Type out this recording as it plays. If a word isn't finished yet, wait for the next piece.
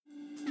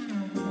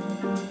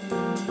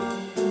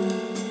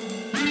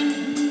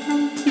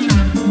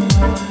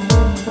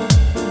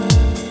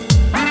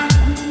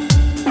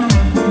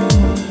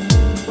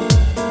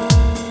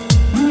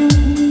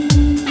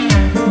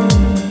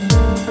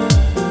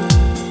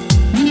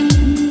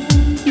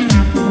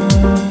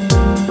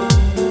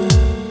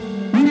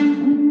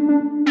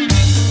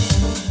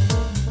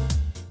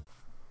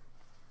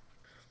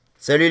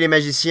Salut les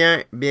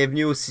magiciens,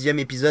 bienvenue au 6e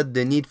épisode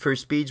de Need for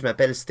Speed. Je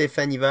m'appelle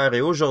Stéphane Hiver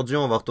et aujourd'hui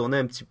on va retourner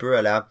un petit peu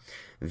à la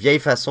vieille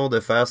façon de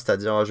faire,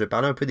 c'est-à-dire je vais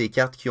parler un peu des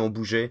cartes qui ont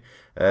bougé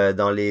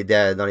dans les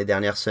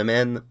dernières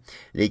semaines,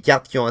 les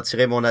cartes qui ont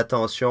attiré mon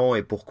attention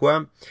et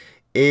pourquoi.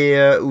 Et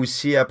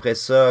aussi, après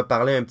ça,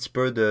 parler un petit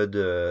peu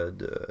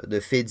de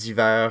faits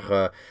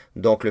divers,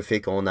 donc le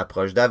fait qu'on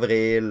approche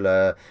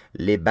d'avril,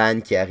 les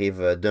bans qui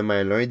arrivent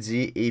demain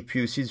lundi, et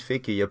puis aussi du fait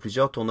qu'il y a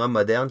plusieurs tournois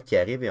modernes qui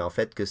arrivent, et en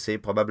fait que c'est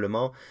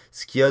probablement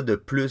ce qu'il y a de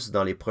plus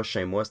dans les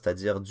prochains mois,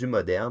 c'est-à-dire du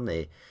moderne,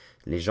 et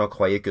les gens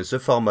croyaient que ce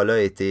format-là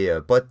était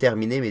pas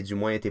terminé, mais du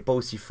moins était pas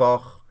aussi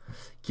fort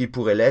qu'il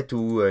pourrait l'être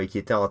ou qui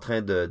était en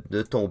train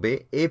de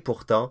tomber. Et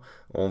pourtant,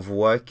 on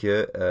voit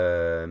que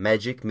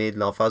Magic met de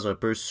l'emphase un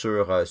peu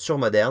sur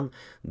Modern.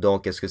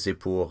 Donc, est-ce que c'est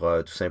pour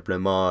tout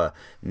simplement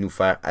nous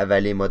faire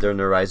avaler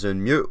Modern Horizon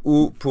mieux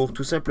ou pour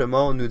tout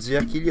simplement nous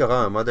dire qu'il y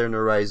aura un Modern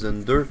Horizon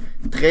 2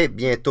 très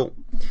bientôt?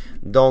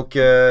 Donc,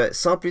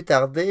 sans plus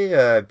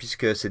tarder,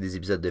 puisque c'est des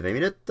épisodes de 20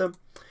 minutes,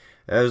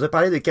 je vais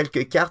parler de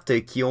quelques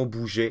cartes qui ont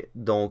bougé.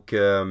 Donc,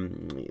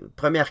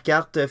 première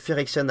carte,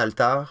 Phyrexian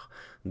Altar.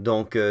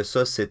 Donc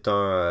ça, c'est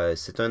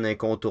un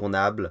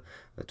incontournable.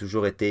 A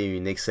toujours été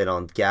une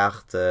excellente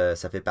carte.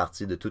 Ça fait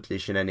partie de toutes les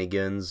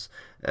shenanigans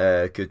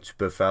que tu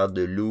peux faire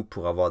de loup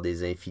pour avoir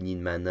des infinis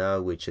de mana,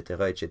 ou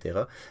etc.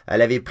 etc.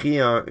 Elle avait pris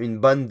une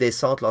bonne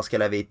descente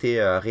lorsqu'elle avait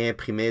été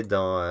réimprimée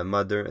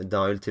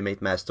dans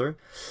Ultimate Master.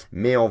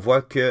 Mais on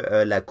voit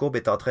que la courbe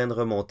est en train de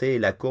remonter et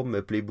la courbe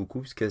me plaît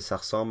beaucoup puisque ça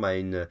ressemble à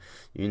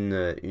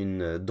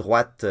une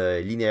droite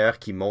linéaire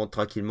qui monte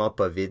tranquillement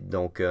pas vite.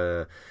 Donc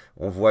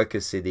on voit que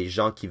c'est des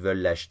gens qui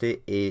veulent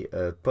l'acheter et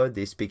pas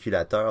des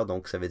spéculateurs.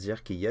 Donc ça veut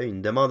dire qu'il y a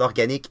une demande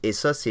organique et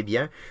ça c'est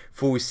bien. Il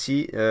faut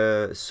aussi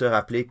se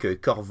rappeler que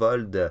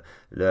Corvold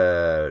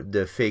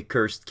de Fake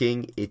Cursed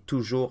King est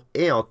toujours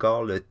et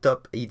encore le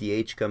top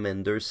EDH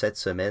Commander cette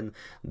semaine.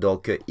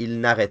 Donc il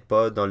n'arrête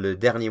pas. Dans le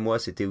dernier mois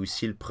c'était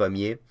aussi le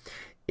premier.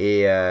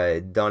 Et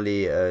dans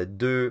les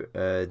deux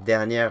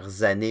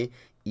dernières années,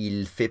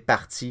 il fait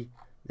partie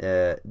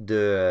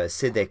de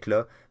ces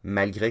decks-là,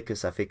 malgré que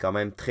ça fait quand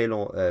même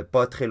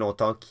pas très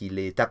longtemps qu'il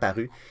est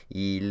apparu.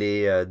 Il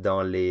est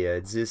dans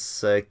les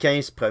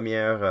 15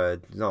 premières,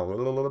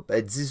 non,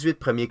 18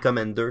 premiers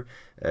Commander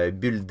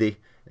buildés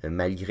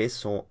malgré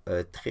son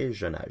très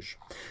jeune âge.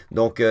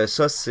 Donc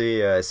ça,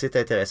 c'est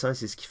intéressant.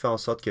 C'est ce qui fait en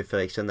sorte que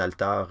Phyrexian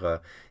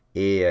Altar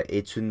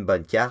est une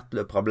bonne carte.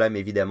 Le problème,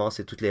 évidemment,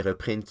 c'est toutes les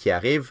reprints qui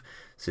arrivent.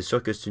 C'est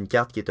sûr que c'est une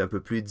carte qui est un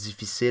peu plus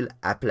difficile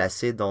à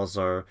placer dans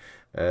un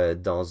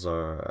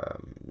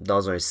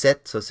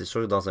set. Ça, c'est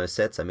sûr que dans un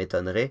set, ça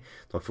m'étonnerait.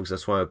 Donc, il faut que ce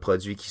soit un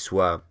produit qui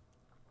soit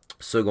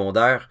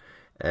secondaire.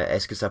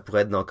 Est-ce que ça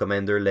pourrait être dans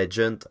Commander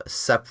Legend?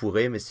 Ça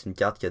pourrait, mais c'est une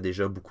carte qui a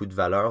déjà beaucoup de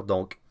valeur.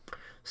 Donc,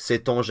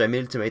 sait-on jamais,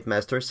 Ultimate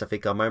Masters, ça fait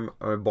quand même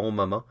un bon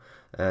moment.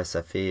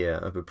 Ça fait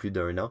un peu plus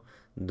d'1 an.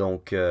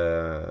 Donc,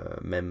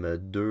 même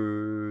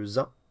 2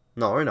 ans.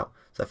 Non, 1 an.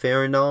 Ça fait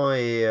 1 an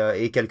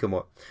et quelques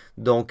mois.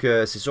 Donc,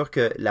 c'est sûr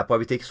que la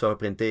probabilité qu'il soit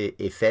reprinté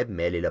est faible,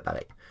 mais elle est là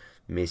pareil.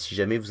 Mais si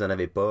jamais vous n'en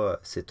avez pas,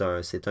 c'est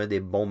un des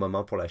bons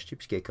moments pour l'acheter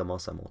puisqu'elle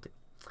commence à monter.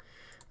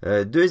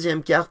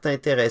 Deuxième carte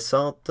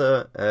intéressante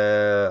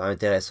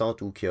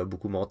ou qui a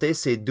beaucoup monté,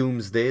 c'est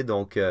Doomsday.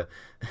 Donc,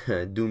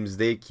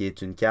 Doomsday qui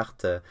est une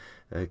carte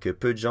que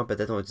peu de gens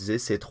peut-être ont utilisé.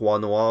 C'est 3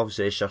 noirs. Vous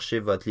allez chercher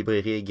votre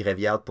librairie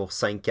graveyard pour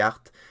 5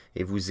 cartes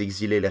et vous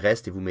exilez le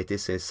reste et vous mettez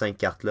ces 5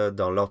 cartes-là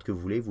dans l'ordre que vous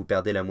voulez. Vous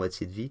perdez la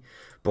moitié de vie.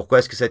 Pourquoi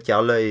est-ce que cette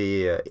carte-là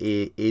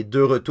est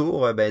de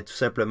retour? Ben, tout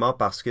simplement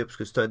parce que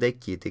c'est un deck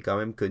qui était quand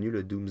même connu,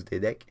 le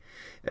Doomsday deck.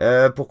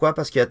 Pourquoi?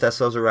 Parce qu'il y a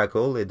Tassa's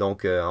Oracle et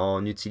donc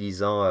en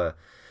utilisant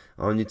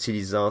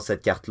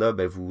cette carte-là,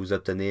 ben, vous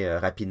obtenez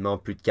rapidement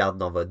plus de cartes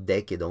dans votre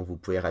deck et donc vous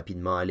pouvez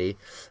rapidement aller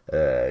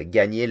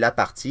gagner la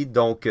partie.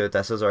 Donc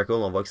Tassa's Oracle,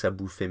 on voit que ça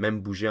fait même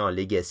bouger en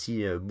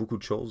Legacy beaucoup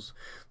de choses.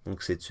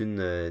 Donc c'est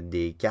une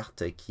des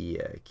cartes qui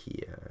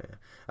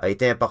a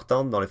été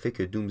importante dans le fait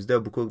que Doomsday a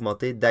beaucoup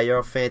augmenté.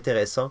 D'ailleurs, fait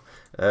intéressant,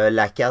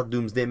 la carte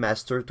Doomsday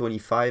Master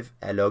 25,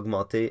 elle a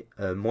augmenté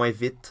moins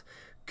vite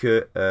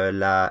que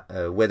la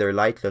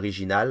Weatherlight,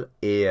 l'original.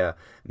 Et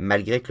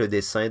malgré que le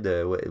dessin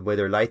de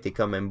Weatherlight est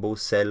quand même beau,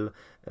 celle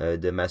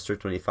de Master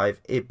 25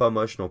 est pas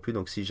moche non plus.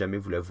 Donc si jamais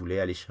vous la voulez,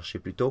 allez chercher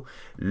plus tôt.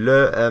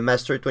 Le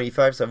Master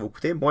 25, ça va vous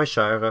coûter moins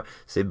cher.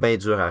 C'est bien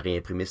dur à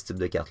réimprimer ce type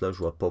de carte-là. Je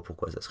vois pas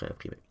pourquoi ça serait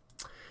imprimé.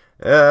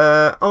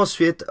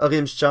 Ensuite,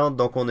 Orim's Chant.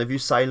 Donc, on a vu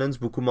Silence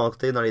beaucoup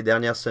monter dans les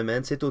dernières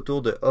semaines. C'est au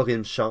tour de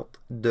Orim's Chant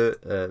de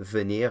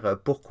venir.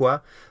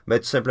 Pourquoi? Ben,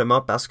 tout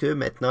simplement parce que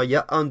maintenant, il y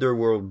a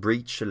Underworld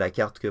Breach, la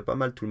carte que pas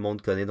mal tout le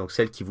monde connaît. Donc,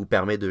 celle qui vous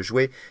permet de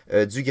jouer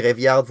du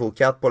graveyard vos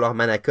cartes pour leur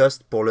mana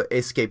cost, pour le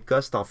escape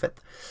cost, en fait.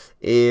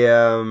 Et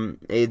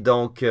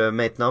donc,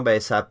 maintenant, ben,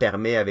 ça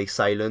permet avec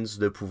Silence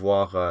de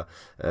pouvoir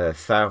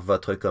faire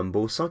votre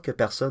combo sans que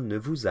personne ne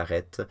vous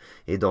arrête.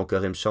 Et donc,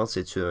 Orim's Chant,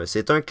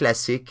 c'est un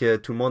classique.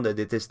 Tout le monde a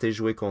détesté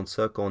jouer contre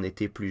ça quand on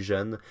était plus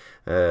jeune.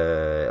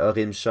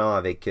 Orimchan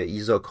avec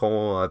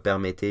Isokron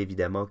permettait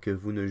évidemment que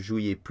vous ne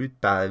jouiez plus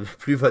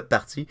votre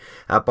partie,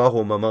 à part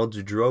au moment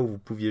du draw où vous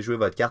pouviez jouer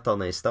votre carte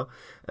en instant.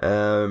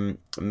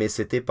 Mais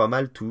c'était pas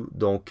mal tout.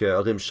 Donc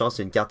Orimchan,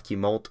 c'est une carte qui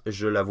monte,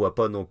 je la vois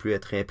pas non plus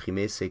être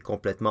réimprimée, c'est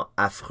complètement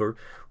affreux.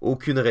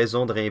 Aucune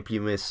raison de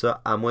réimprimer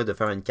ça, à moins de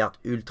faire une carte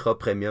ultra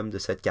premium de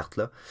cette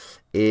carte-là.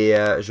 Et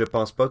je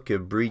pense pas que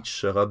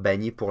Breach sera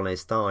bannie pour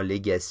l'instant en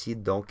Legacy,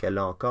 donc elle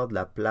a encore de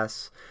la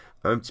place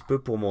un petit peu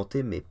pour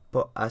monter, mais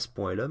pas à ce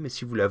point-là. Mais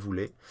si vous la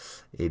voulez,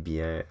 eh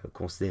bien,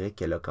 considérez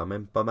qu'elle a quand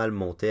même pas mal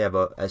monté. Elle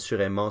va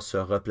assurément se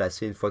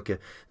replacer une fois que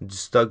du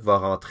stock va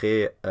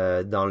rentrer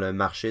dans le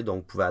marché,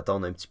 donc vous pouvez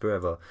attendre un petit peu,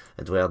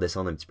 elle devrait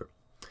redescendre un petit peu.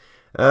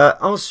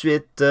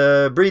 Ensuite,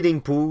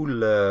 Breeding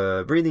Pool.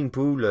 Breeding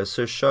Pool,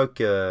 ce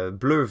choc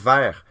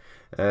bleu-vert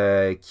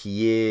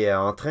qui est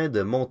en train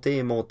de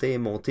monter, monter,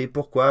 monter.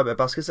 Pourquoi? Ben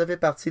parce que ça fait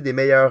partie des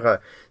meilleurs...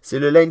 c'est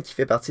le lane qui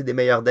fait partie des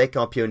meilleurs decks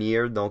en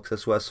Pioneer, donc que ce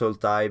soit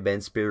Sultai, Ben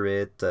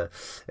Spirit,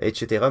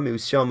 etc. Mais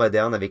aussi en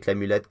moderne avec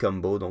l'amulette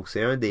combo. Donc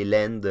c'est un des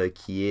lands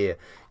qui est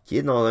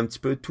dans un petit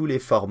peu tous les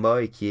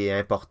formats et qui est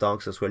important,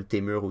 que ce soit le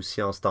Témur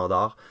aussi en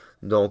standard.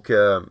 Donc...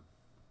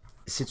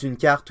 c'est une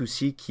carte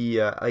aussi qui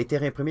a été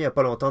réimprimée il n'y a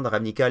pas longtemps dans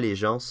Ravnica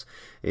Allégeance.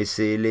 Et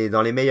c'est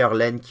dans les meilleures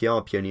lanes qu'il y a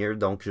en Pioneer.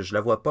 Donc je la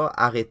vois pas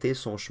arrêter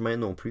son chemin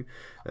non plus.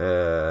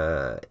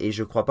 Et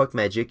je crois pas que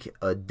Magic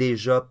a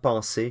déjà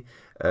pensé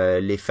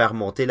les faire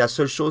monter. La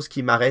seule chose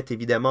qui m'arrête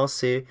évidemment,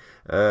 c'est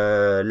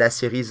la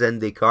série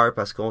Zendikar.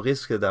 Parce qu'on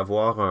risque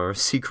d'avoir un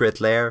Secret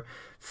Lair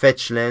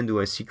Fetchland ou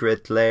un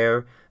Secret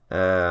Lair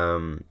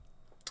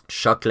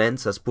Shockland,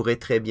 ça se pourrait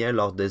très bien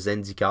lors de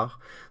Zendikar.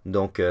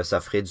 Donc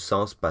ça ferait du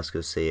sens parce que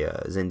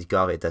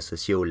Zendikar est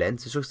associé au land.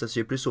 C'est sûr que c'est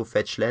associé plus au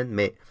Fetchland,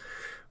 mais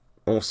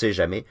on sait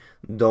jamais.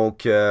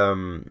 Donc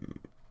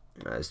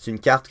c'est une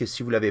carte que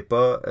si vous l'avez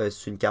pas,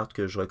 c'est une carte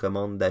que je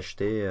recommande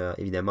d'acheter.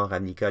 Évidemment,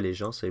 Ravnica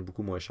Allégeance, c'est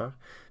beaucoup moins cher.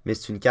 Mais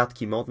c'est une carte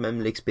qui monte,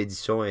 même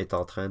l'expédition est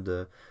en train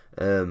de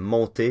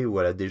monter, ou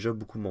elle a déjà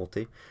beaucoup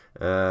monté.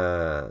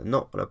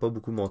 Non, elle n'a pas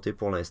beaucoup monté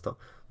pour l'instant.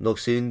 Donc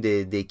c'est une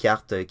des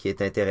cartes qui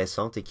est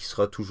intéressante et qui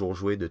sera toujours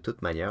jouée de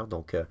toute manière.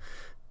 Donc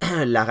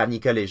la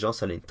Ravnica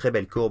Allégeance, elle a une très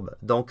belle courbe.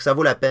 Donc ça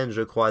vaut la peine,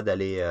 je crois,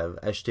 d'aller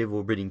acheter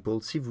vos Breeding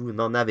Pools si vous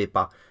n'en avez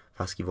pas.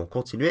 Parce qu'ils vont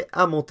continuer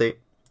à monter.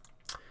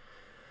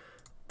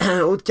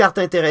 Autre carte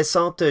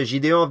intéressante,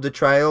 Gideon of the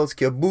Trials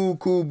qui a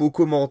beaucoup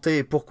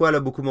monté. Pourquoi elle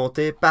a beaucoup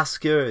monté? Parce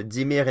que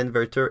Dimir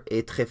Inverter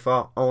est très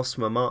fort en ce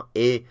moment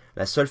et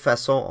la seule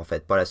façon, en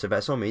fait pas la seule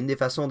façon, mais une des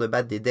façons de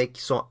battre des decks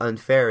qui sont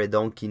unfair et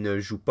donc qui ne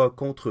jouent pas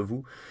contre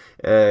vous,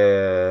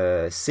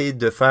 c'est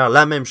de faire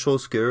la même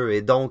chose qu'eux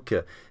et donc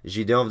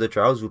Gideon of the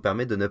Trials vous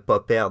permet de ne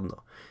pas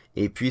perdre.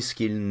 Et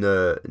puisqu'il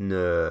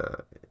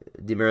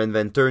Dimir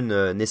Inventor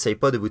n'essaye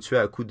pas de vous tuer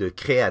à coup de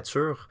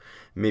créatures,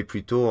 mais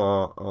plutôt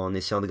en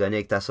essayant de gagner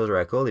avec Tassel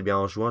Oracle, et bien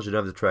en jouant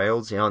Gideon of the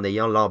Trials et en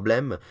ayant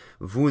l'emblème,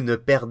 vous ne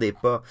perdez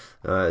pas.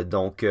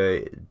 Donc,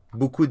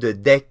 beaucoup de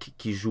decks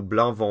qui jouent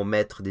blanc vont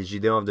mettre des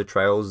Gideon of the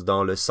Trials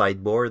dans le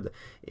sideboard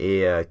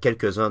et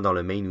quelques-uns dans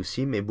le main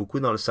aussi, mais beaucoup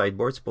dans le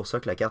sideboard. C'est pour ça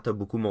que la carte a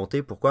beaucoup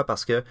monté. Pourquoi?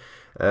 Parce que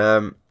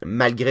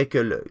malgré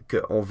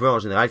qu'on veut en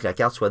général que la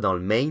carte soit dans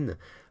le main,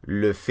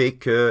 le fait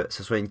que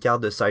ce soit une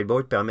carte de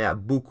sideboard permet à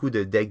beaucoup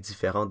de decks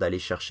différents d'aller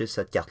chercher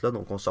cette carte-là.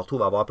 Donc on se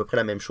retrouve à avoir à peu près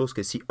la même chose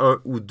que si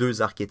un ou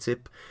deux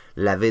archétypes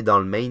l'avaient dans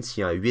le main.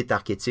 S'il y a 8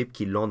 archétypes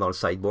qui l'ont dans le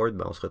sideboard,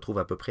 ben on se retrouve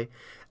à peu près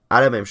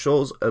à la même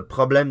chose.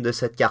 Problème de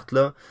cette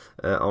carte-là,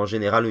 en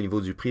général au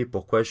niveau du prix,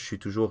 pourquoi je suis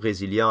toujours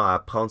résilient à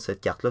prendre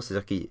cette carte-là,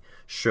 c'est-à-dire que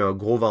je suis un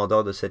gros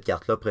vendeur de cette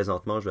carte-là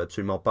présentement, je ne veux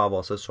absolument pas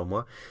avoir ça sur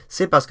moi,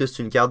 c'est parce que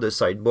c'est une carte de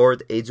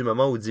sideboard et du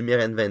moment où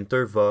Dimir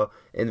Inverter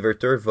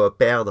va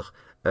perdre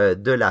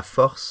de la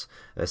force,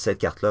 cette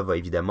carte-là va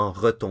évidemment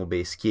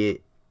retomber. Ce qui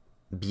est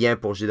bien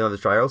pour Gideon of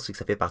the Trials, c'est que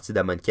ça fait partie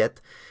d'Amonkhet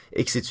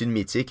et que c'est une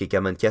mythique et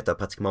qu'Amonkhet a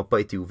pratiquement pas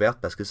été ouverte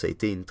parce que ça a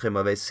été une très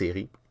mauvaise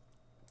série.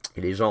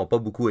 Et les gens n'ont pas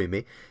beaucoup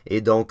aimé.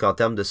 Et donc, en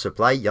termes de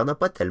supply, il n'y en a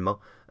pas tellement,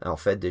 en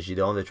fait, de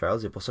Gideon of the Trials.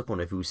 C'est pour ça qu'on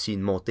a vu aussi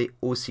une montée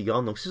aussi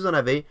grande. Donc, si vous en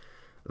avez,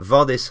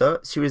 vendez ça.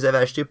 Si vous les avez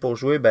achetés pour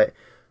jouer, ben,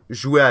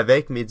 jouez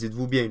avec. Mais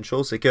dites-vous bien une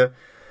chose, c'est que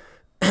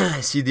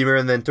si Dimir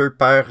Inventor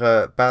perd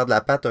de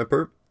la patte un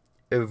peu,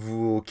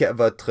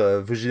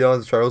 votre Gideon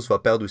of the Trials va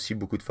perdre aussi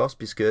beaucoup de force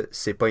puisque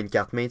c'est pas une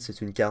carte main, c'est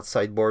une carte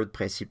sideboard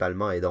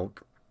principalement et donc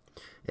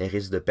elle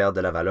risque de perdre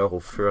de la valeur au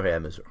fur et à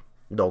mesure.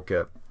 Donc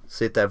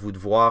c'est à vous de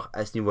voir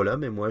à ce niveau-là,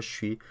 mais moi je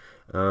suis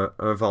un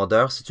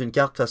vendeur. C'est une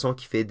carte de toute façon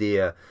qui fait des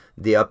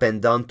up and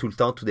down tout le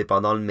temps, tout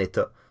dépendant le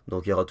méta.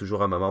 Donc il y aura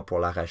toujours un moment pour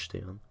la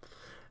racheter.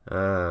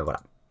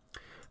 Voilà.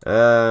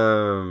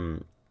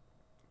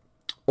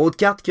 Autre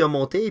carte qui a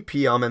monté, et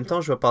puis en même temps,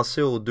 je vais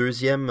passer au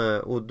deuxième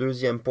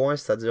point,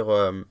 c'est-à-dire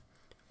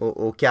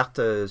aux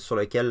cartes sur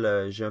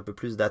lesquelles j'ai un peu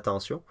plus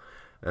d'attention.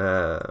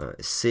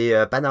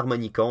 C'est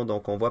Panharmonicon,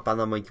 donc on voit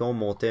Panharmonicon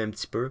monter un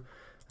petit peu.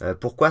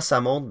 Pourquoi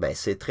ça monte? Ben,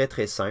 c'est très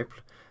très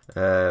simple.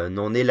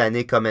 On est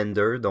l'année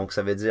Commander, donc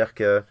ça veut dire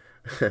que,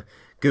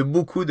 que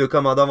beaucoup de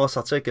commandants vont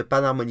sortir et que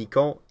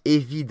Panharmonicon,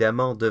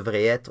 évidemment,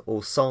 devrait être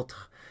au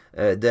centre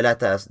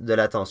de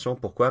l'attention.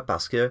 Pourquoi?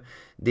 Parce que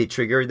des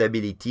triggered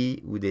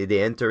ability ou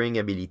des entering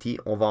ability,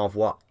 on va en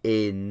voir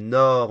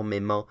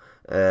énormément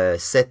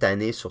cette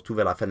année, surtout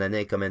vers la fin de l'année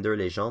avec Commander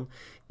Legend.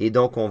 Et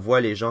donc, on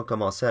voit les gens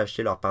commencer à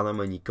acheter leur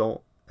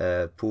Panharmonicon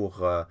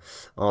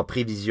en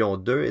prévision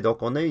 2. Et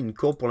donc, on a une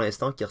courbe pour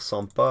l'instant qui ne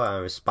ressemble pas à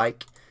un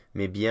spike,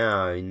 mais bien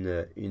à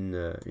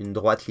une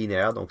droite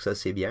linéaire. Donc, ça,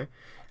 c'est bien.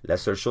 La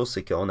seule chose,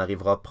 c'est qu'on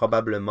arrivera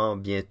probablement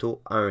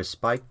bientôt à un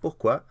spike.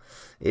 Pourquoi?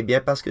 Eh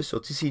bien, parce que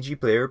sur TCG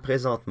Player,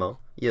 présentement,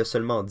 il y a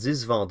seulement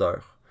 10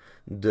 vendeurs.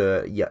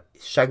 Il y a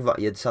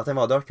certains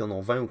vendeurs qui en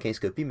ont 20 ou 15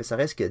 copies, mais ça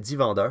reste que 10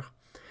 vendeurs.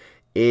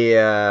 Et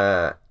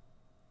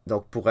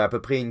donc, pour à peu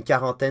près une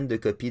quarantaine de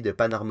copies de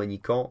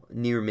Panharmonicon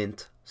Near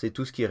Mint. C'est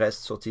tout ce qui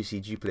reste sur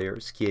TCG Player,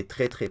 ce qui est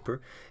très très peu.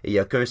 Et il n'y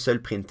a qu'un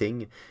seul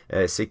printing.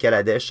 C'est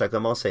Kaladesh, ça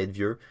commence à être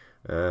vieux.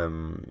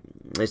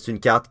 C'est une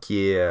carte qui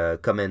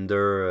est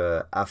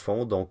Commander à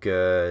fond, donc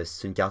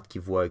c'est une carte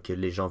que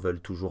les gens veulent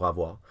toujours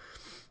avoir.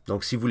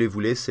 Donc si vous les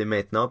voulez, c'est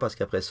maintenant, parce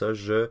qu'après ça,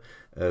 je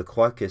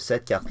crois que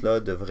cette carte-là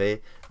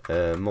devrait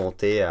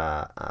monter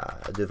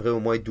devrait au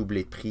moins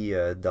doubler de prix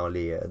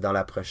dans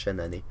la prochaine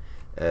année.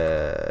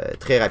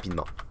 Très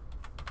rapidement.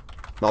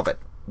 Bon, en fait,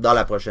 dans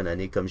la prochaine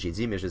année, comme j'ai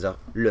dit, mais je veux dire,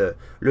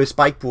 le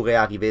spike pourrait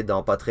arriver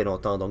dans pas très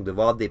longtemps. Donc de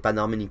voir des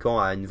Panharmonicon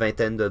à une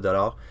vingtaine de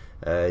dollars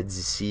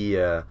d'ici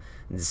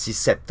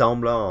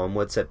septembre, là, en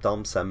mois de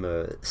septembre, ça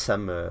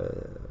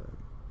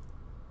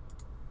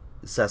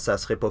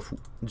serait pas fou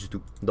du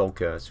tout.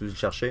 Donc si vous le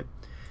cherchez,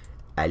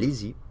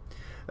 allez-y.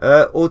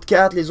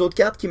 Les autres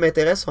cartes qui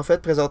m'intéressent en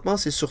fait présentement,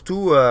 c'est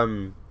surtout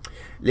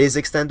les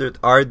Extended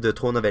Art de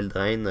Throne of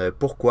Eldraine.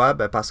 Pourquoi?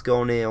 Parce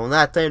qu'on a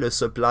atteint le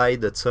supply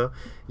de ça.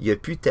 Il n'y a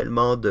plus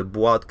tellement de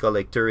boîtes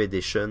Collector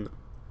Edition.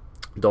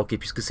 Donc, et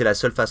puisque c'est la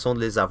seule façon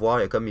de les avoir,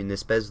 il y a comme une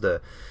espèce de...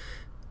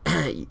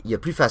 il n'y a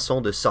plus façon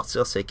de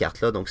sortir ces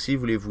cartes-là. Donc, si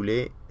vous les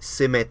voulez,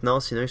 c'est maintenant.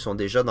 Sinon, ils sont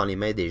déjà dans les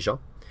mains des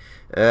gens.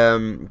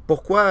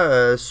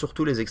 Pourquoi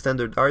surtout les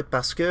Extended Art?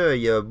 Parce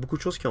qu'il y a beaucoup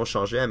de choses qui ont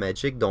changé à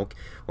Magic. Donc,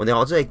 on est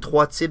rendu avec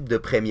 3 types de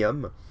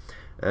premium.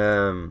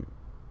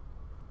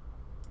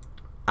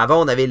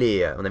 Avant, on avait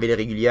les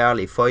régulières,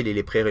 les foils et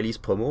les pré-release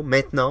promo.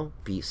 Maintenant,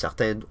 puis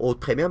certains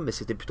autres premiums, mais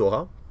c'était plutôt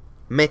rare.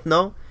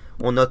 Maintenant,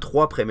 on a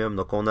 3 premiums.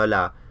 Donc, on a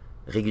la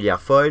régulière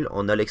foil,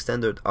 on a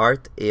l'Extended Art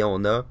et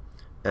on a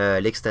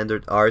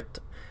l'Extended Art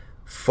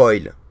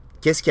foil.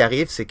 Qu'est-ce qui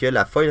arrive? C'est que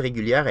la foil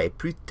régulière est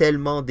plus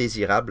tellement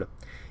désirable.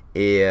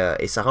 Et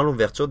ça rend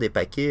l'ouverture des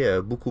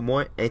paquets beaucoup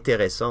moins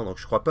intéressant. Donc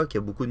je crois pas qu'il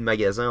y a beaucoup de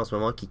magasins en ce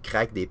moment qui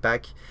craquent des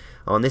packs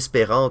en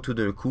espérant tout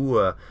d'un coup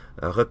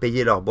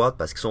repayer leur boîte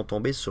parce qu'ils sont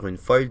tombés sur une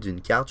foil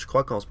d'une carte. Je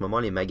crois qu'en ce moment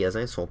les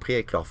magasins sont pris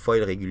avec leur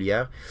foil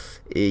régulière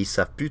et ils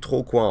savent plus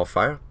trop quoi en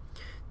faire.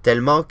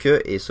 Tellement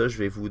que, et ça je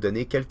vais vous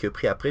donner quelques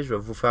prix après, je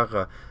vais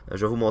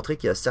vous montrer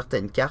qu'il y a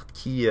certaines cartes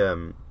qui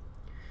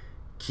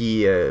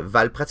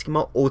valent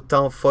pratiquement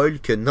autant foil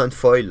que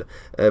non-foil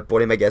pour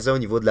les magasins au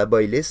niveau de la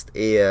Buylist.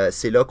 Et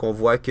c'est là qu'on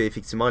voit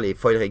qu'effectivement les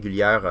foils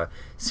régulières,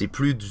 c'est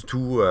plus du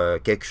tout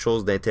quelque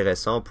chose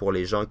d'intéressant pour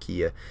les gens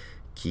qui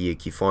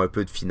font un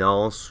peu de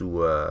finance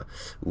ou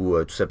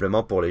tout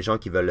simplement pour les gens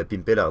qui veulent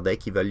pimper leur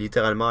deck. Ils veulent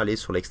littéralement aller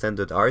sur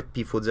l'Extended Art.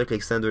 Puis il faut dire que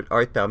l'Extended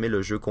Art permet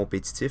le jeu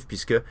compétitif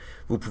puisque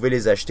vous pouvez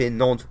les acheter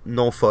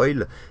non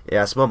foil. Et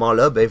à ce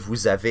moment-là,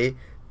 vous avez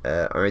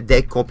un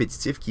deck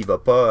compétitif qui va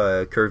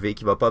pas curver,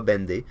 qui va pas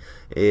bender.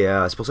 Et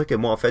c'est pour ça que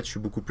moi en fait je suis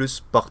beaucoup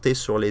plus porté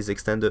sur les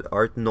Extended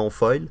Art non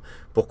foil.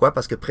 Pourquoi?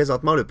 Parce que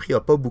présentement le prix a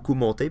pas beaucoup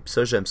monté, puis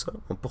ça j'aime ça.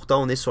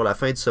 Pourtant on est sur la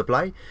fin du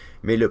supply,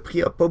 mais le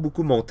prix a pas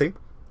beaucoup monté.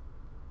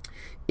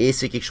 Et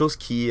c'est quelque chose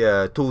qui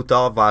tôt ou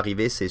tard va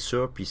arriver, c'est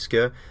sûr, puisque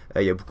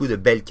il y a beaucoup de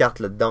belles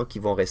cartes là-dedans qui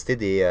vont rester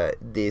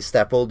des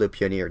staples de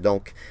Pioneer.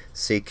 Donc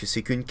c'est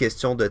qu'une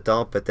question de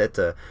temps,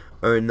 peut-être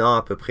 1 an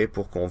à peu près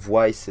pour qu'on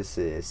voie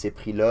ces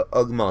prix-là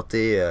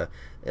augmenter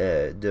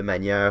de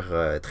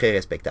manière très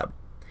respectable.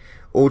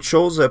 Autre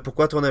chose,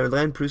 pourquoi Throne of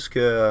Eldraine plus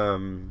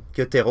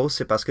que Teros?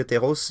 C'est parce que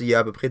Teros, il y a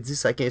à peu près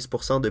 10 à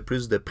 15% de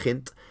plus de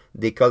print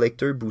des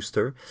collector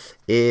boosters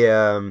et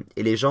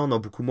les gens en ont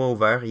beaucoup moins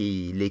ouvert.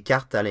 Les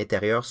cartes à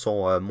l'intérieur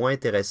sont moins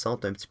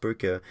intéressantes un petit peu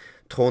que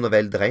Throne of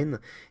Eldraine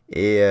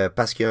et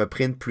parce qu'il y a un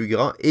print plus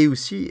grand et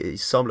aussi il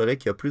semblerait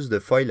qu'il y a plus de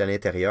foils à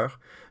l'intérieur.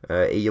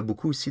 Et il y a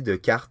beaucoup aussi de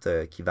cartes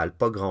qui valent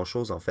pas grand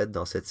chose en fait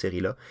dans cette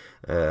série-là,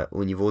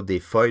 au niveau des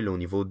foils, au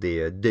niveau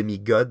des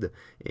demi-gods.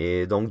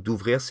 Et donc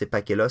d'ouvrir ces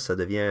paquets-là, ça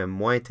devient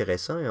moins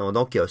intéressant. Et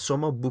donc il y a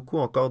sûrement beaucoup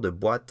encore de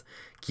boîtes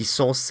qui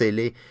sont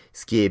scellées,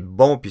 ce qui est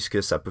bon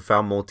puisque ça peut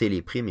faire monter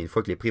les prix, mais une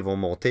fois que les prix vont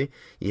monter,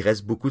 il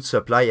reste beaucoup de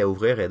supply à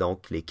ouvrir et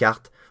donc les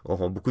cartes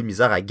auront beaucoup de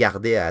misère à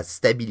garder, à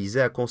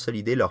stabiliser, à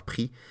consolider leur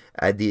prix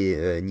à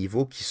des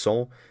niveaux qui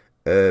sont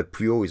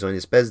plus haut. Ils ont une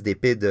espèce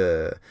d'épée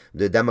de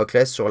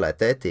Damoclès sur la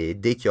tête et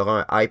dès qu'il y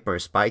aura un hype, un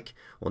spike,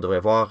 on devrait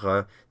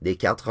voir des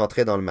cartes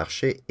rentrer dans le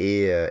marché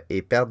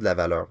et perdre de la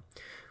valeur.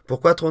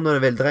 Pourquoi Throne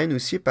of Eldraine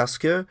aussi? Parce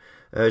que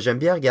J'aime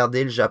bien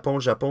regarder le Japon.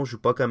 Le Japon joue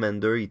pas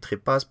Commander. Il ne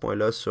trippe pas à ce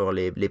point-là sur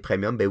les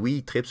premiums. Ben oui,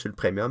 il trippe sur le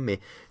premium, mais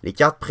les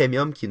cartes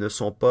premium qui ne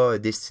sont pas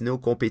destinées aux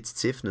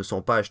compétitifs ne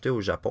sont pas achetées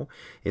au Japon.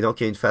 Et donc,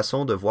 il y a une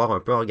façon de voir un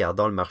peu en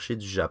regardant le marché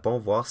du Japon,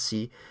 voir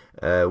si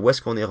où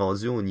est-ce qu'on est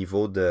rendu au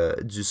niveau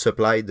du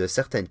supply de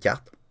certaines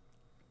cartes.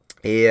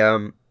 Et,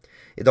 euh,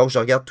 et donc, je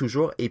regarde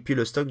toujours. Et puis,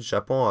 le stock du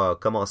Japon a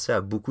commencé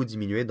à beaucoup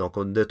diminuer. Donc,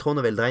 de Throne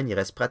of Eldraine, il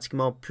reste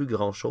pratiquement plus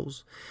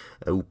grand-chose.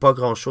 Ou pas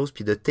grand-chose.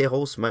 Puis de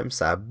Teros même,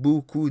 ça a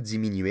beaucoup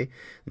diminué.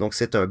 Donc,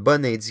 c'est un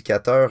bon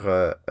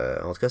indicateur.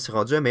 En tout cas, c'est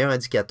rendu un meilleur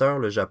indicateur,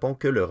 le Japon,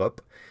 que l'Europe.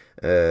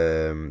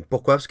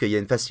 Pourquoi? Parce qu'il y a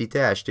une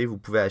facilité à acheter. Vous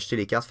pouvez acheter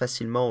les cartes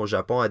facilement au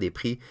Japon à des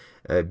prix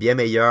bien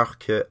meilleurs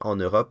qu'en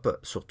Europe,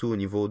 surtout au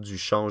niveau du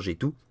change et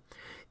tout.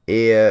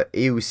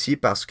 Et aussi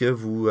parce que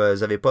vous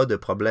n'avez pas de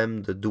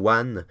problème de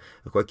douane,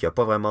 quoi qu'il n'y a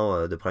pas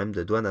vraiment de problème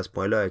de douane à ce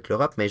point-là avec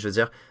l'Europe, mais je veux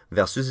dire,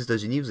 versus les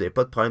États-Unis, vous n'avez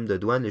pas de problème de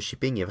douane, le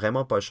shipping est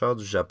vraiment pas cher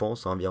du Japon,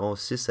 c'est environ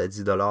 6 à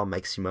 10 dollars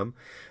maximum,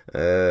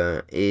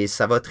 et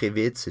ça va très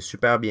vite, c'est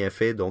super bien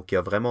fait, donc il n'y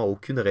a vraiment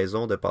aucune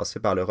raison de passer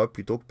par l'Europe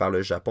plutôt que par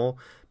le Japon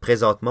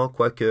présentement,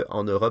 quoique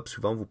en Europe,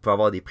 souvent, vous pouvez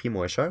avoir des prix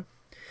moins chers.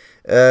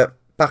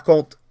 Par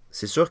contre,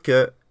 c'est sûr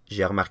que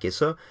j'ai remarqué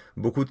ça.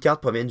 Beaucoup de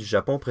cartes proviennent du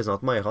Japon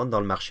présentement et rentrent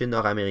dans le marché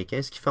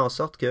nord-américain, ce qui fait en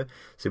sorte que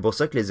c'est pour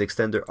ça que les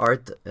Extender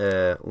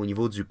Art, au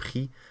niveau du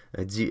prix,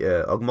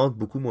 augmentent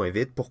beaucoup moins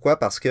vite. Pourquoi?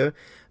 Parce que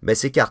ben,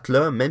 ces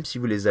cartes-là, même si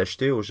vous les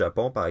achetez au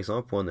Japon, par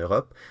exemple, ou en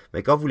Europe,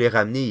 ben, quand vous les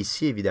ramenez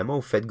ici, évidemment,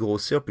 vous faites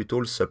grossir plutôt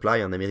le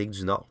supply en Amérique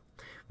du Nord.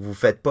 Vous ne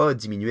faites pas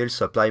diminuer le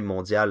supply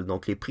mondial.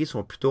 Donc, les prix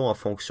sont plutôt en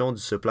fonction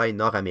du supply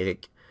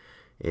Nord-Amérique.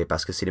 Et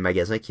parce que c'est les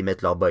magasins qui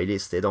mettent leur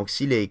Buylist. Et donc,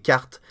 si les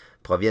cartes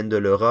proviennent de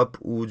l'Europe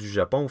ou du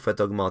Japon, vous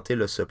faites augmenter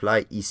le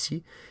supply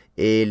ici.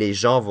 Et les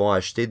gens vont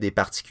acheter des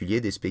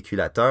particuliers, des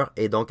spéculateurs.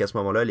 Et donc, à ce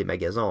moment-là, les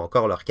magasins ont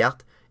encore leurs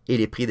cartes et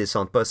les prix ne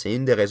descendent pas. C'est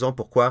une des raisons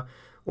pourquoi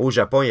au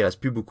Japon, il ne reste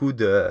plus beaucoup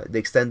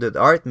d'Extended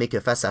Art, mais que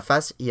face à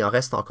face, il en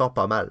reste encore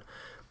pas mal.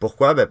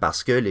 Pourquoi? Ben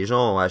parce que les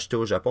gens ont acheté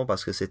au Japon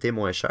parce que c'était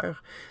moins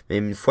cher. Mais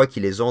une fois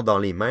qu'ils les ont dans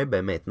les mains,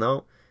 ben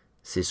maintenant,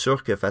 c'est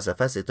sûr que face à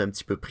face, c'est un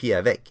petit peu pris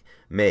avec.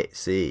 Mais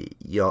c'est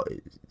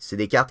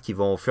des cartes qui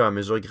vont au fur et à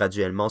mesure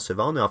graduellement se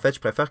vendre. Et en fait, je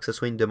préfère que ce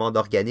soit une demande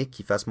organique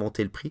qui fasse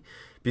monter le prix,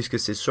 puisque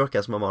c'est sûr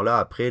qu'à ce moment-là,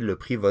 après, le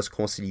prix va se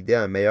consolider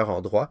à un meilleur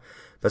endroit.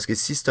 Parce que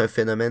si c'est un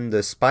phénomène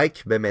de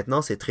spike, ben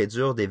maintenant, c'est très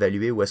dur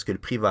d'évaluer où est-ce que le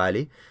prix va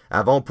aller.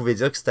 Avant, on pouvait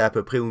dire que c'était à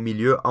peu près au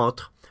milieu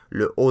entre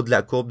le haut de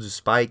la courbe du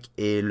spike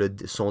et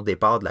son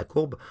départ de la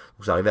courbe.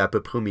 Vous arrivez à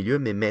peu près au milieu,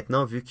 mais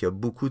maintenant, vu qu'il y a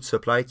beaucoup de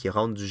supply qui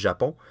rentrent du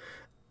Japon,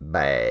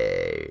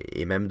 ben,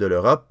 et même de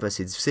l'Europe,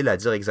 c'est difficile à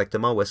dire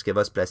exactement où est-ce qu'elle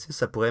va se placer.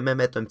 Ça pourrait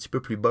même être un petit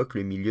peu plus bas que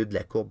le milieu de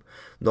la courbe.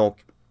 Donc,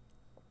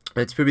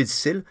 un petit peu plus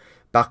difficile.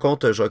 Par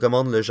contre, je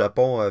recommande le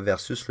Japon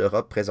versus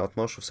l'Europe.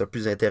 Présentement, je trouve ça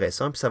plus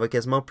intéressant. Puis ça va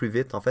quasiment plus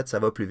vite. En fait, ça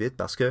va plus vite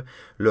parce que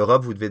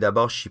l'Europe, vous devez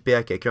d'abord shipper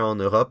à quelqu'un en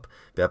Europe.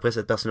 Puis après,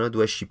 cette personne-là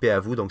doit shipper à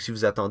vous. Donc, si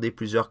vous attendez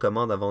plusieurs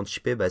commandes avant de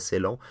shipper, ben, c'est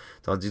long.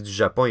 Tandis que du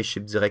Japon, il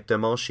ship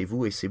directement chez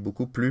vous et c'est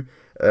beaucoup plus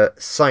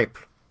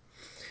simple.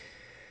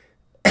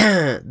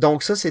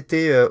 Donc ça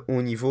c'était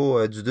au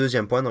niveau du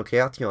deuxième point, donc les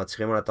cartes qui ont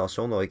attiré mon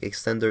attention, donc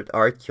Extended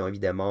Art qui ont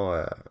évidemment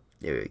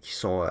qui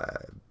sont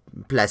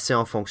placées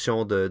en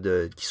fonction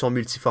qui sont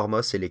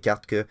multiformats, c'est les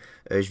cartes que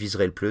je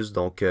viserai le plus,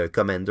 donc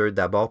Commander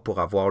d'abord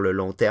pour avoir le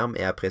long terme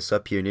et après ça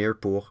Pioneer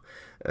pour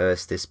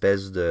cette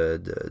espèce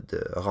de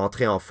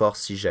rentrer en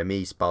force si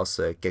jamais il se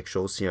passe quelque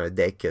chose, si un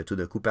deck tout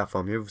d'un coup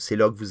performe mieux, c'est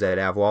là que vous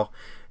allez avoir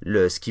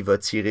ce qui va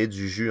tirer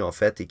du jus en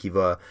fait et qui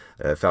va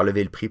faire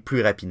lever le prix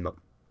plus rapidement.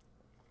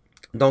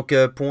 Donc,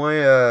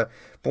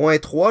 point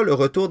 3, le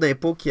retour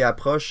d'impôt qui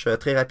approche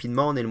très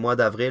rapidement. On est le mois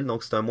d'avril,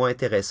 donc c'est un mois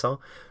intéressant.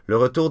 Le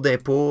retour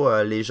d'impôt,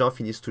 les gens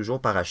finissent toujours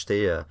par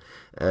acheter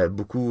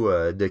beaucoup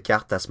de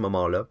cartes à ce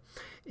moment-là.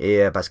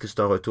 Et parce que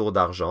c'est un retour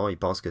d'argent, ils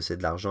pensent que c'est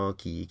de l'argent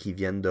qu'ils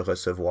viennent de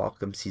recevoir,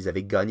 comme s'ils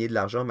avaient gagné de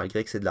l'argent,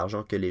 malgré que c'est de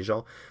l'argent que les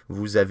gens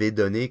vous avez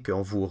donné,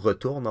 qu'on vous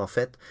retourne en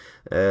fait.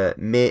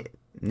 Mais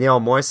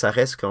néanmoins, ça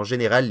reste qu'en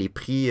général, les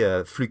prix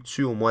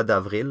fluctuent au mois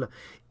d'avril.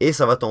 Et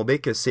ça va tomber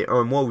que c'est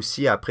un mois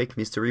aussi après que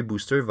Mystery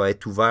Booster va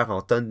être ouvert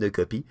en tonnes de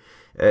copies.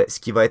 Ce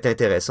qui va être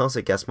intéressant,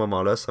 c'est qu'à ce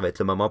moment-là, ça va être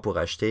le moment pour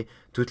acheter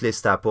toutes les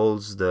staples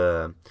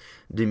de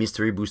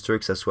Mystery Booster,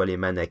 que ce soit les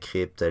Mana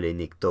Crypt, les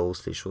Nykthos,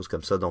 les choses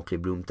comme ça, donc les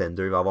Bloom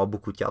Tender. Il va y avoir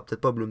beaucoup de cartes. Peut-être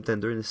pas Bloom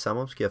Tender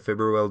nécessairement, parce qu'il y a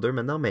Faber Welder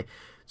maintenant, mais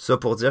ça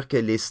pour dire que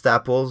les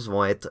staples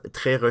vont être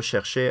très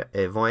recherchés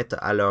et vont être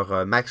à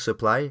leur max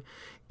supply.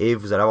 Et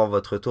vous allez avoir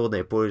votre retour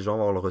d'impôt, les gens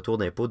vont avoir le retour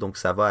d'impôt, donc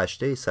ça va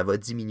acheter et ça va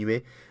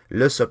diminuer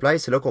le supply.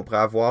 C'est là qu'on pourrait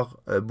avoir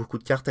beaucoup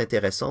de cartes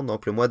intéressantes.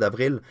 Donc le mois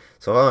d'avril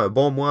sera un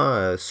bon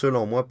mois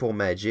selon moi pour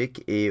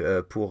Magic et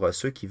pour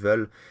ceux qui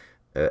veulent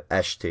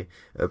acheter.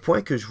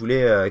 Point que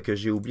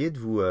j'ai oublié de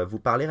vous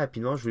parler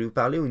rapidement, je voulais vous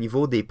parler au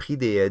niveau des prix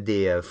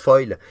des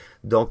foils.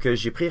 Donc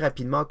j'ai pris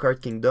rapidement Card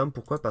Kingdom.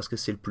 Pourquoi? Parce que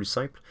c'est le plus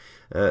simple.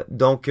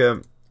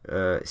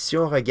 Si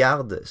on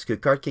regarde ce que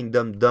Card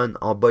Kingdom donne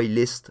en buy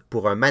list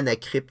pour un Mana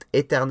Crypt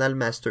Eternal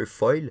Master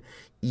Foil,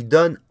 il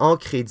donne en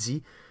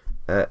crédit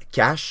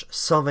cash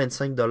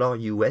 125$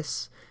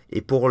 US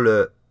et pour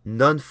le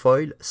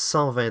non-foil,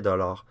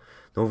 120$.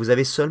 Donc vous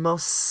avez seulement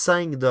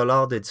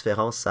 5$ de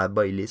différence à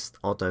Buylist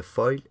entre un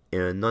foil et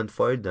un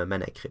non-foil d'un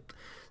mana crypt.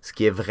 Ce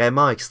qui est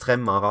vraiment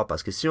extrêmement rare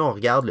parce que si on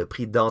regarde le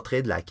prix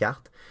d'entrée de la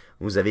carte,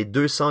 vous avez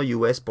 200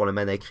 US pour le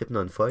mana crypt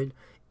non-foil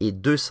et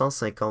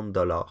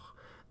 250$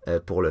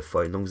 pour le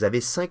foil. Donc vous avez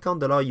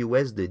 50$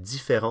 US de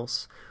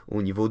différence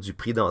au niveau du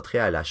prix d'entrée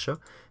à l'achat.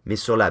 Mais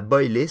sur la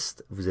buy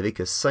list, vous avez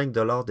que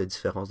 5$ de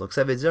différence. Donc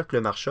ça veut dire que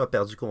le marché a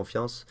perdu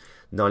confiance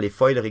dans les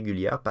foils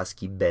régulières parce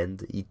qu'ils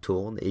bendent, ils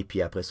tournent, et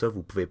puis après ça, vous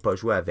ne pouvez pas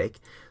jouer avec.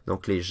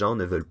 Donc les gens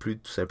ne veulent plus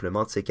tout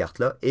simplement de ces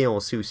cartes-là. Et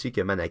on sait aussi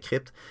que Mana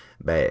Crypt,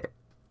 ben,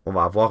 on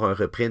va avoir un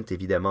reprint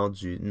évidemment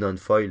du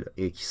non-foil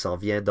et qui s'en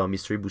vient dans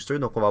Mystery Booster.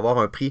 Donc on va avoir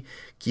un prix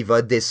qui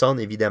va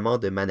descendre évidemment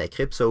de Mana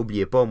Crypt. Ça,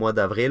 n'oubliez pas, au mois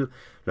d'avril,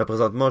 là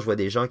présentement, je vois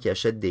des gens qui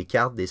achètent des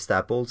cartes, des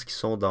staples qui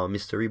sont dans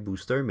Mystery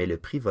Booster, mais le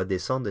prix va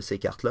descendre de ces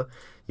cartes-là.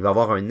 Il va y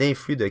avoir un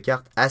influx de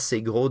cartes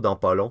assez gros dans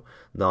pas long,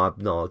 non,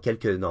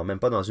 même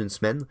pas dans une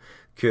semaine,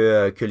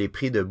 que les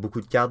prix de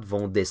beaucoup de cartes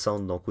vont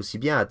descendre. Donc aussi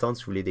bien attendre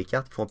si vous voulez des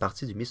cartes qui font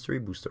partie du Mystery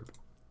Booster.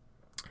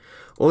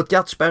 Autre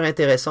carte super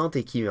intéressante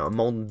et qui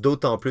montre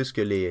d'autant plus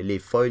que les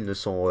foils ne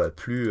sont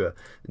plus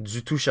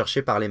du tout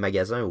cherchés par les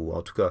magasins ou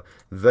en tout cas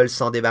veulent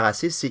s'en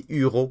débarrasser, c'est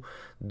Uro.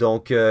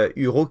 Donc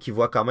Uro qui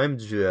voit quand même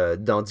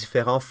dans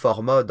différents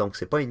formats, donc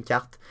c'est pas une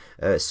carte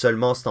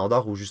seulement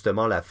standard où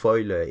justement la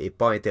foil est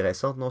pas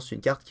intéressante, non, c'est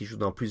une carte qui joue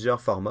dans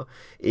plusieurs formats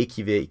et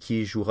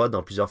qui jouera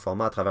dans plusieurs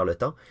formats à travers le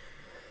temps.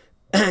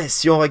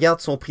 Si on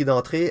regarde son prix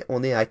d'entrée,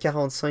 on est à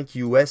 45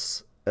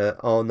 US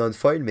en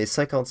non-foil, mais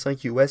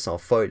 55 US en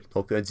foil.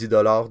 Donc un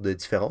 10$ de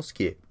différence,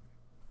 qui est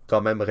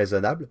quand même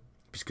raisonnable,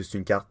 puisque c'est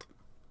une carte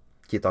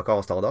qui est encore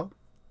en standard.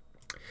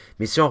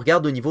 Mais si on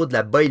regarde au niveau de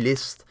la buy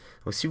list,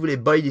 donc si vous voulez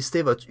buy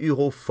lister votre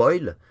Euro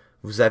foil,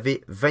 vous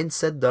avez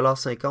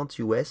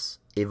 27,50$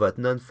 US et votre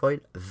non-foil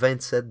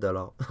 27$.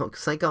 Donc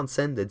 50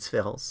 cents de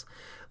différence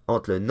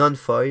entre le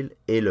non-foil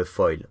et le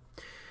foil.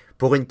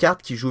 Pour une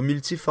carte qui joue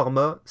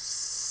multi-format,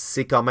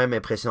 c'est quand même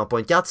impressionnant. Pour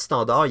une carte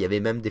standard, il y avait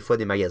même des fois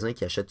des magasins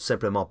qui achètent tout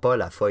simplement pas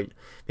la foil.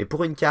 Mais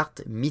pour une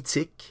carte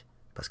mythique,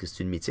 parce que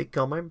c'est une mythique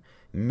quand même,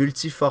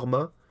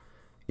 multi-format,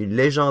 une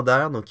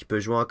légendaire, donc qui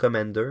peut jouer en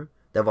commander,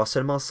 d'avoir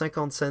seulement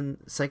 50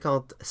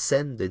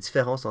 cents de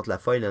différence entre la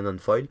foil et la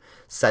non-foil,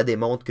 ça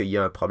démontre qu'il y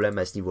a un problème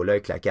à ce niveau-là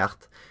avec la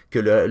carte, que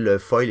le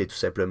foil est tout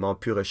simplement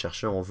plus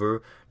recherché. On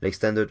veut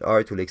l'extended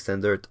art ou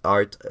l'extended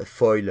art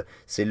foil.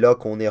 C'est là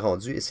qu'on est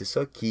rendu et c'est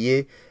ça qui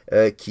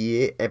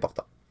est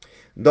important.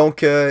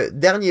 Donc,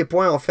 dernier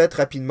point, en fait,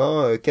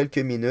 rapidement, quelques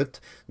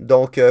minutes.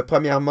 Donc,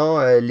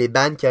 premièrement, les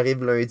bans qui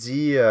arrivent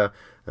lundi.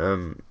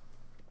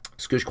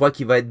 Ce que je crois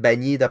qu'il va être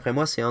banni, d'après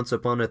moi, c'est Once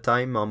Upon a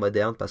Time en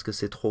moderne parce que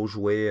c'est trop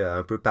joué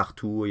un peu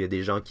partout. Il y a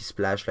des gens qui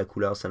splashent la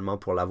couleur seulement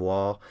pour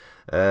l'avoir.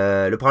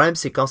 Le problème,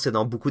 c'est quand c'est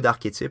dans beaucoup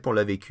d'archétypes. On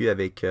l'a vécu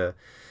avec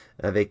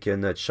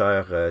notre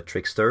cher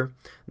Trickster.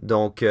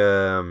 Donc,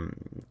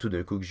 tout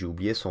d'un coup que j'ai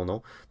oublié son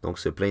nom. Donc,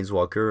 ce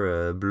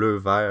Planeswalker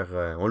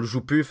bleu-vert, on le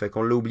joue plus, fait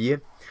qu'on l'a oublié.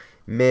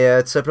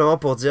 Mais tout simplement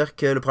pour dire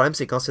que le problème,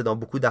 c'est quand c'est dans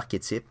beaucoup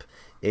d'archétypes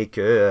et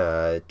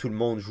que tout le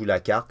monde joue la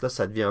carte, là,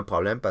 ça devient un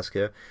problème parce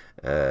que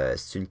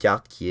c'est une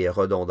carte qui est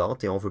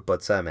redondante et on veut pas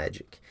de ça à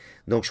Magic.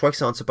 Donc je crois que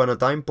c'est Once Upon a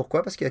Time.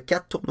 Pourquoi? Parce qu'il y a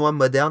 4 tournois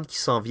modernes qui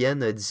s'en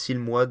viennent d'ici le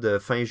mois de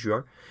fin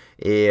juin.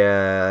 Et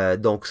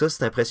donc ça,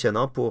 c'est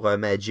impressionnant pour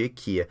Magic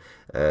qui,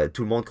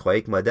 tout le monde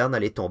croyait que Modern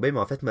allait tomber, mais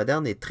en fait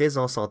Modern est très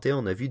en santé.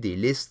 On a vu des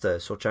listes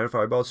sur Channel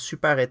Fireball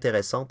super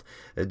intéressantes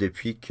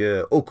depuis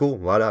que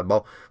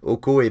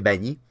Oko est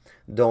banni.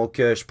 Donc,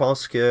 je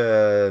pense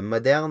que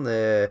Modern,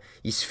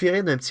 il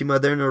suffirait d'un petit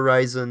Modern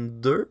Horizon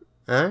 2,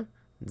 hein,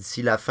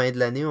 d'ici la fin de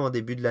l'année ou en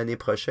début de l'année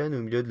prochaine,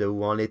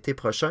 ou en l'été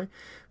prochain,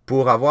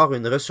 pour avoir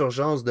une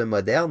ressurgence de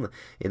Modern.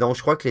 Et donc,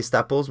 je crois que les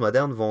staples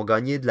modernes vont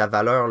gagner de la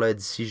valeur là,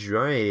 d'ici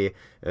juin et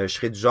je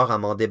serai du genre à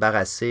m'en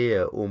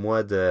débarrasser au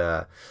mois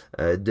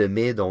de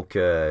mai, donc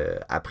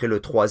après le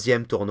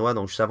 3e tournoi,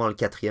 donc juste avant le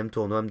 4e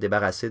tournoi, me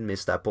débarrasser de mes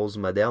staples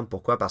modernes.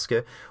 Pourquoi? Parce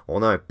que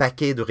on a un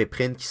paquet de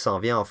reprints qui s'en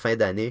vient en fin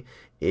d'année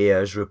et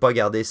je veux pas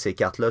garder ces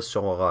cartes-là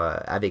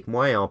avec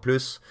moi. Et en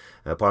plus,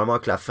 probablement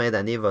que la fin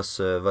d'année va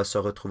se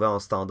retrouver en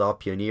standard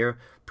Pioneer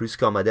plus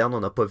qu'en moderne.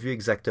 On n'a pas vu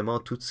exactement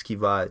tout ce qui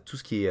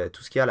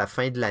est à la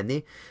fin de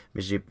l'année.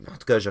 Mais en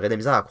tout cas, j'aurais de la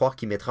misère à croire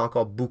qu'ils mettraient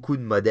encore beaucoup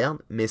de moderne,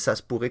 mais ça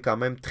se pourrait quand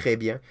même très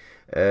bien,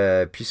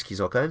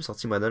 puisqu'ils ont quand même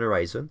sorti Modern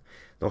Horizon.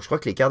 Donc je crois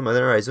que les cartes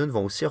Modern Horizon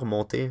vont aussi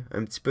remonter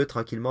un petit peu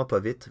tranquillement, pas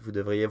vite. Vous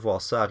devriez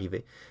voir ça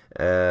arriver.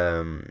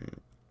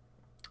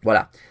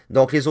 Voilà.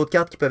 Donc les autres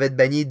cartes qui peuvent être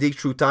bannies, Dig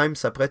Through Time,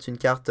 ça pourrait être une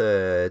carte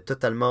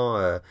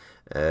totalement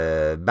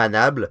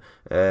banable.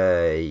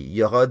 Il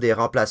y aura des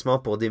remplacements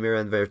pour Dimir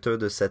Inverter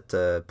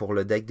pour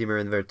le deck Dimir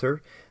Inverter.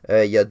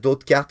 Il y a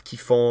d'autres cartes qui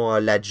font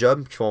la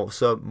job, qui font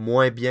ça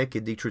moins bien que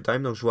Dig Through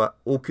Time. Donc je vois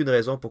aucune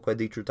raison pourquoi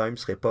Dig Through Time ne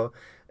serait pas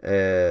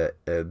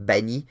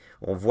banni.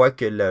 On voit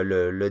que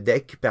le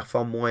deck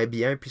performe moins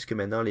bien puisque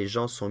maintenant les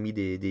gens se sont mis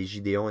des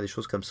Gideons et des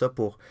choses comme ça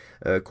pour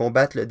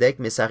combattre le deck,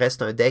 mais ça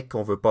reste un deck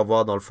qu'on veut pas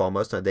voir dans le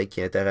format, c'est un deck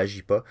qui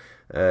interagit pas.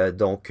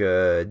 Donc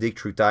Dig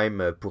True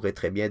Time pourrait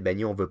très bien être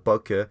banni, on veut pas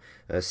que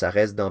ça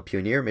reste dans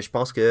Pioneer, mais je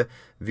pense que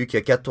vu qu'il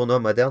y a 4 tournois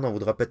modernes, on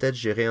voudra peut-être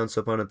gérer Once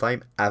Upon a Time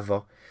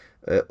avant.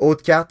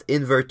 Autre carte,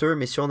 Inverter,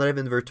 mais si on enlève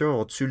Inverter,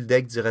 on tue le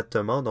deck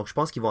directement. Donc je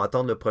pense qu'ils vont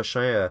attendre le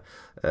prochain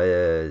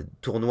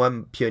tournoi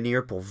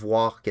Pioneer pour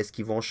voir qu'est-ce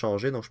qu'ils vont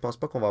changer. Donc je pense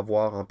pas qu'on va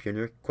voir en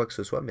Pioneer quoi que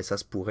ce soit, mais ça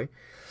se pourrait.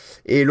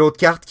 Et l'autre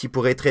carte qui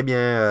pourrait très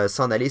bien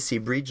s'en aller, c'est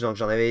Breach. Donc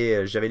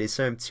j'avais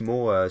laissé un petit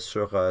mot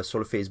sur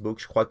le Facebook.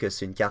 Je crois que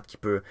c'est une carte qui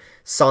peut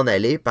s'en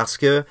aller parce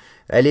que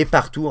elle est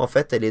partout. En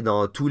fait, elle est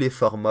dans tous les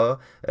formats.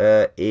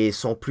 Et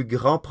son plus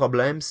grand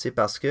problème, c'est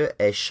parce que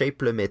elle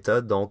shape le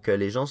méta. Donc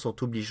les gens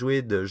sont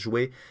obligés de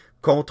jouer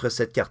contre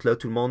cette carte-là.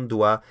 Tout le monde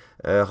doit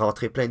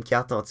rentrer plein de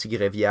cartes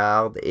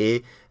anti-graveyard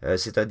et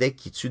c'est un deck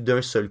qui tue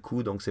d'un seul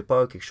coup. Donc c'est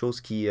pas quelque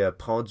chose qui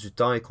prend du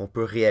temps et qu'on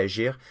peut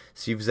réagir.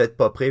 Si vous n'êtes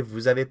pas prêt,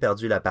 vous avez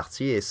perdu la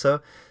partie et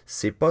ça,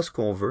 c'est pas ce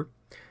qu'on veut.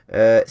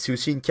 C'est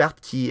aussi une carte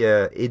qui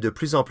est de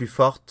plus en plus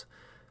forte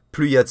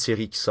plus il y a de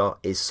séries qui sort.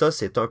 Et ça,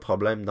 c'est un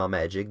problème dans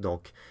Magic.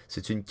 Donc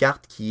c'est une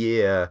carte qui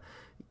est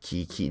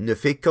qui ne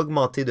fait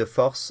qu'augmenter de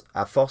force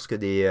à force que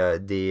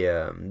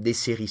des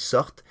séries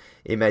sortent.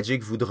 Et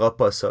Magic voudra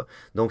pas ça.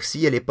 Donc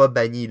si elle n'est pas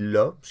bannie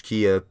là, ce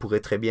qui pourrait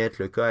très bien être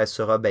le cas, elle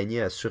sera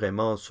bannie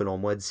assurément, selon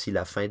moi, d'ici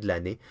la fin de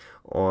l'année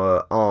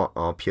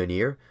en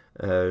Pioneer.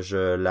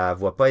 Je la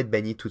vois pas être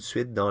bannie tout de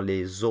suite dans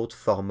les autres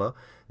formats,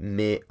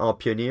 mais en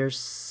Pioneer,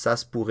 ça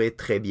se pourrait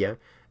très bien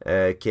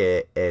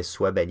qu'elle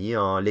soit bannie.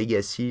 En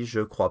Legacy,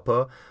 je crois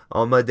pas.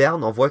 En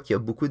moderne, on voit qu'il y a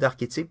beaucoup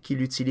d'archétypes qui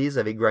l'utilisent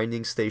avec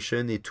Grinding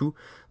Station et tout.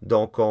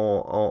 Donc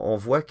on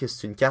voit que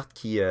c'est une carte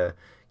qui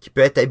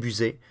peut être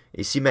abusée.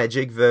 Et si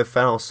Magic veut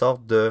faire en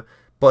sorte de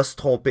pas se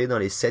tromper dans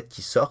les sets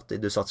qui sortent et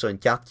de sortir une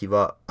carte qui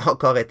va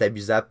encore être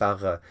abusable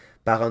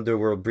par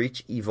Underworld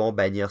Breach, ils vont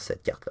bannir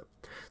cette carte-là.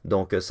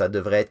 Donc ça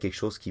devrait être quelque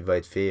chose qui va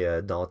être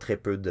fait dans très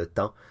peu de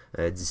temps,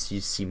 d'ici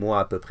 6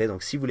 mois à peu près.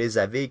 Donc si vous les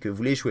avez et que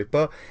vous les jouez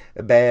pas,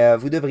 ben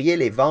vous devriez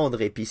les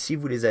vendre. Et puis si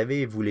vous les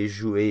avez et vous les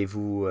jouez,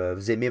 vous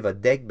aimez votre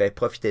deck, ben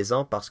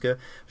profitez-en parce que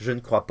je ne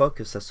crois pas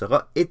que ça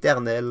sera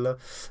éternel.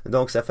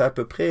 Donc ça fait à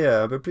peu près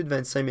un peu plus de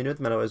 25 minutes.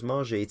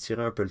 Malheureusement, j'ai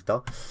étiré un peu le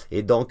temps.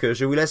 Et donc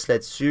je vous laisse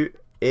là-dessus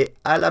et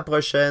à la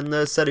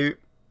prochaine. Salut!